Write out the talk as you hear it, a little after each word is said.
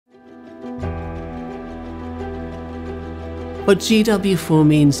What GW4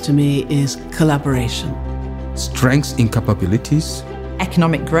 means to me is collaboration. Strengths in capabilities.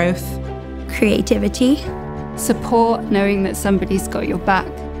 Economic growth. Creativity. Support, knowing that somebody's got your back.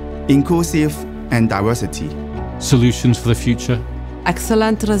 Inclusive and diversity. Solutions for the future.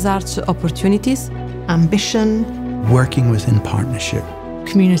 Excellent research opportunities. Ambition. Working within partnership.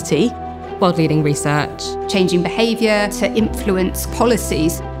 Community. World-leading research. Changing behaviour to influence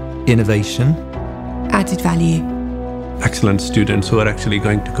policies. Innovation. Added value. Excellent students who are actually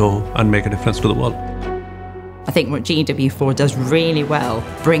going to go and make a difference to the world. I think what GW4 does really well,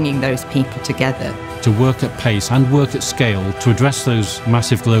 bringing those people together. To work at pace and work at scale to address those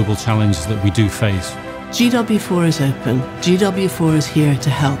massive global challenges that we do face. GW4 is open. GW4 is here to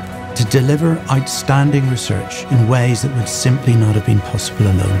help. To deliver outstanding research in ways that would simply not have been possible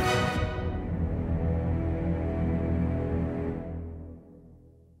alone.